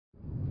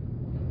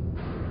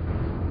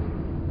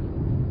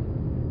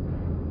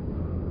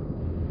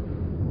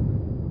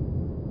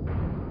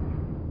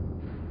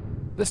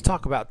Let's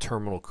talk about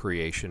terminal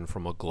creation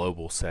from a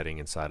global setting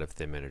inside of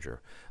ThinManager.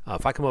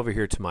 If I come over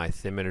here to my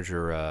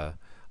ThinManager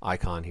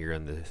icon here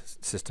in the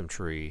system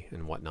tree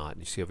and whatnot,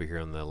 you see over here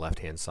on the left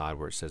hand side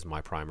where it says My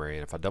Primary,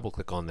 and if I double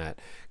click on that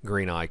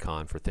green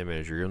icon for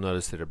ThinManager, you'll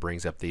notice that it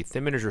brings up the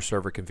ThinManager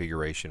Server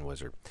Configuration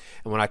Wizard.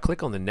 And when I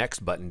click on the next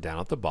button down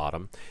at the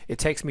bottom, it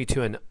takes me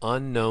to an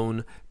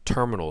unknown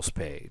terminals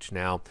page.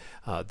 Now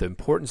the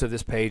importance of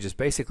this page is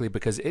basically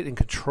because it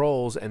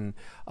controls and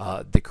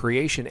the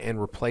creation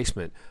and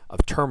replacement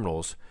of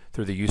terminals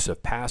through the use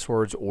of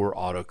passwords or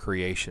auto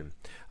creation.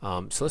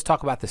 So let's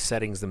talk about the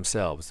settings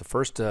themselves. The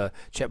first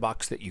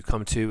checkbox that you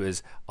come to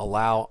is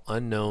allow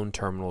unknown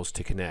terminals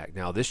to connect.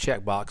 Now this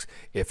checkbox,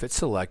 if it's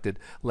selected,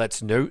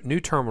 lets new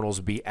terminals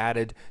be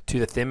added to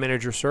the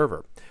ThinManager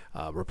server.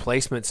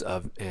 Replacements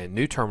of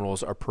new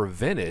terminals are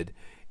prevented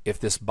if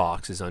this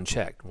box is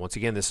unchecked. Once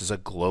again, this is a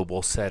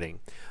global setting.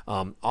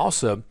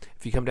 Also,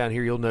 if you come down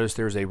here, you'll notice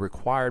there's a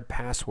required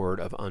password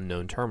of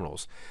unknown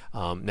terminals.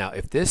 Now,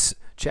 if this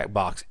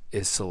checkbox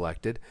is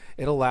selected,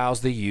 it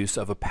allows the use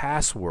of a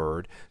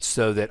password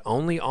so that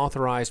only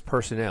authorized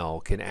personnel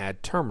can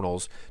add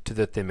terminals to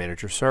the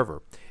ThinManager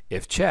server.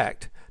 If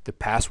checked, the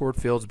password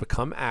fields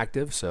become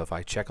active. So if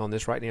I check on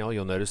this right now,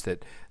 you'll notice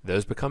that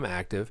those become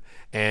active,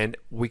 and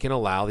we can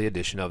allow the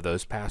addition of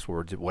those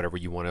passwords, whatever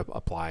you want to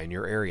apply in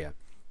your area.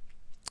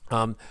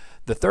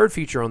 The third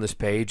feature on this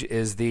page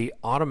is the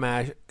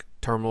automatic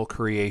terminal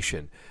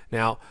creation.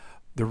 Now,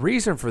 the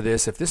reason for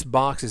this, if this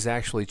box is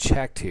actually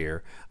checked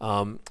here,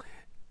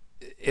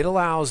 it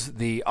allows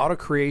the auto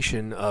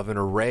creation of an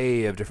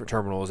array of different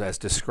terminals as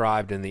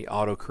described in the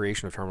auto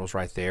creation of terminals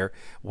right there.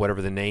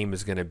 Whatever the name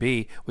is going to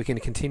be, we can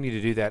continue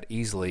to do that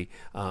easily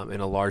in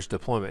a large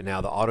deployment.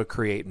 Now the auto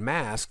create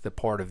mask, the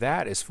part of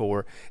that is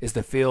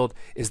the field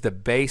is the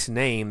base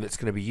name that's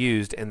going to be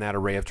used in that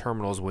array of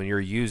terminals when you're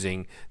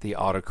using the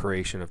auto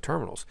creation of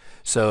terminals.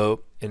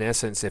 So in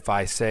essence, if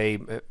I say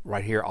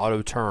right here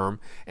auto term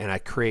and I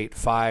create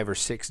 5 or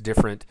 6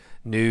 different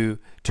new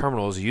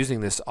terminals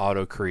using this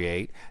auto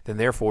create, then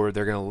therefore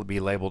they're going to be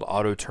labeled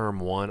auto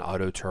term 1,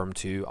 auto term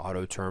 2,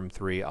 auto term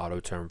 3, auto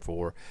term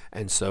 4,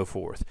 and so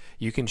forth.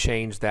 You can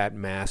change that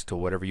mask to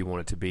whatever you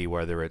want it to be,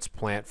 whether it's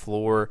plant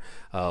floor,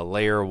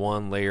 layer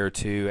 1, layer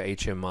 2,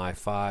 HMI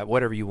 5,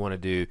 whatever you want to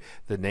do.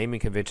 The naming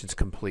convention is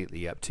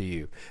completely up to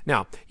you.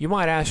 Now, you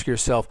might ask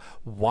yourself,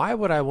 why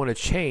would I want to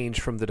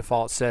change from the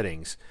default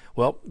settings?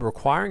 Well,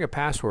 requiring a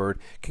password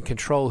can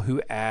control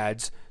who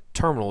adds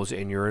terminals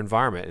in your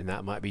environment, and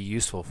that might be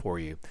useful for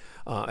you.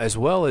 As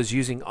well as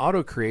using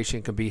auto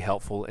creation can be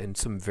helpful in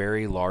some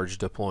very large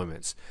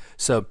deployments.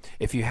 So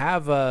if you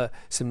have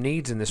some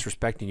needs in this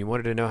respect and you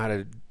wanted to know how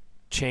to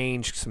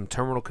change some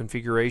terminal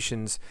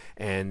configurations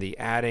and the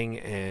adding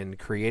and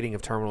creating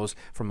of terminals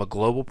from a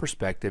global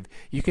perspective,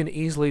 you can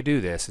easily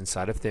do this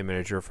inside of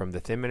ThinManager from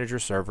the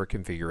ThinManager Server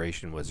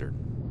Configuration Wizard.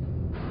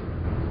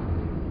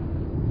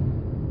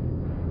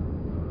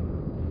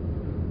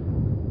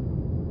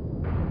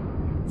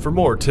 For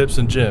more tips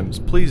and gems,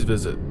 please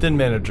visit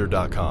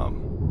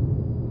thinmanager.com.